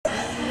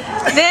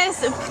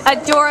This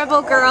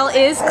adorable girl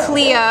is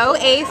Cleo,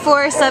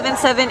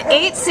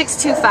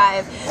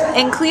 A4778625.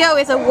 And Cleo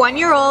is a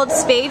 1-year-old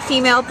spayed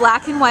female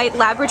black and white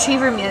Lab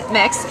Retriever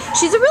mix.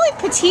 She's a really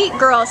petite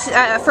girl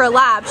for a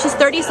lab. She's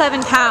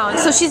 37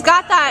 pounds, so she's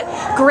got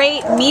that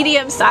great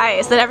medium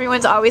size that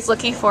everyone's always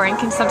looking for and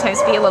can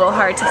sometimes be a little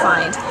hard to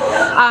find.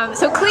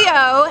 So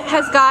Cleo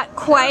has got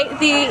quite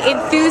the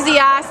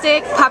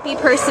enthusiastic puppy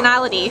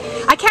personality.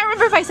 I can't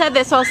remember if I said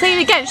this, so I'll say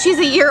it again. She's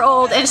a year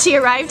old and she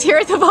arrived here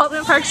at the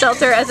Baldwin Park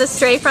shelter as a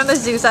stray from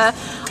Azusa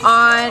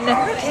on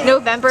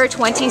November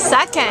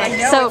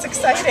 22nd. So it's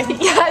exciting.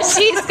 Yeah,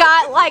 she's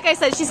got, like I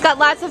said, she's got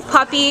lots of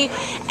puppy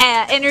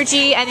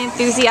energy and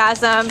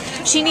enthusiasm.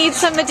 She needs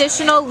some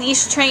additional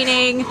leash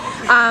training,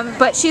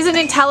 but she's an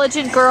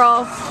intelligent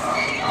girl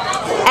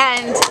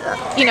and,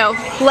 you know,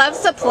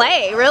 loves to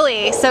play,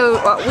 really. So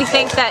we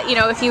think that, you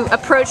know, if you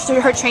approach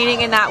her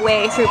training in that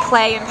way through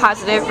play and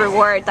positive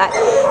reward, that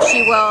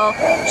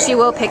she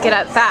will pick it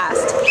up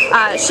fast.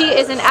 She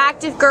is an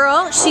active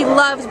girl. She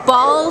loves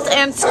balls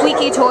and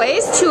squeaky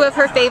toys, two of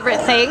her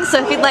favorite things. So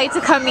if you'd like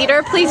to come meet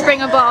her, please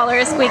bring a ball or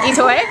a squeaky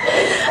toy.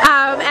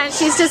 And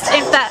she's just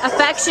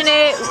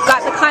affectionate,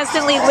 got the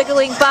constantly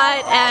wiggling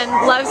butt, and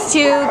loves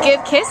to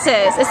give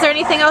kisses. Is there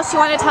anything else you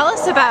want to tell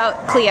us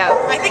about Cleo?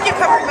 I think you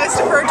covered most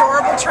of her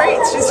adorable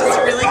traits. She's just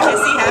a really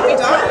kissy, happy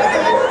dog with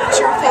a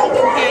cheerful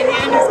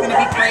companion who's going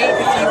to be great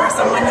if you are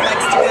someone who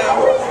likes to go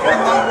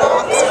on long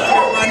walks, or if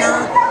you're a runner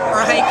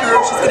or a hiker.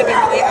 She's going to be a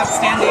really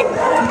outstanding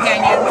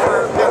companion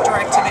for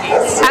outdoor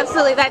activities.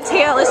 Absolutely, that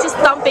tail is just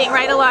thumping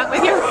right along with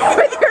your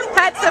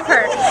pets of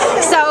her.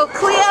 So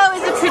Cleo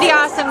is a pretty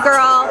awesome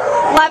girl,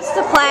 loves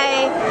to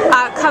play.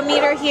 Come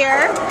meet her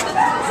here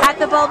at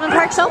the Baldwin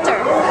Park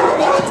shelter.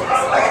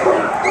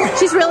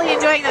 She's really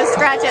enjoying those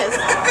scratches.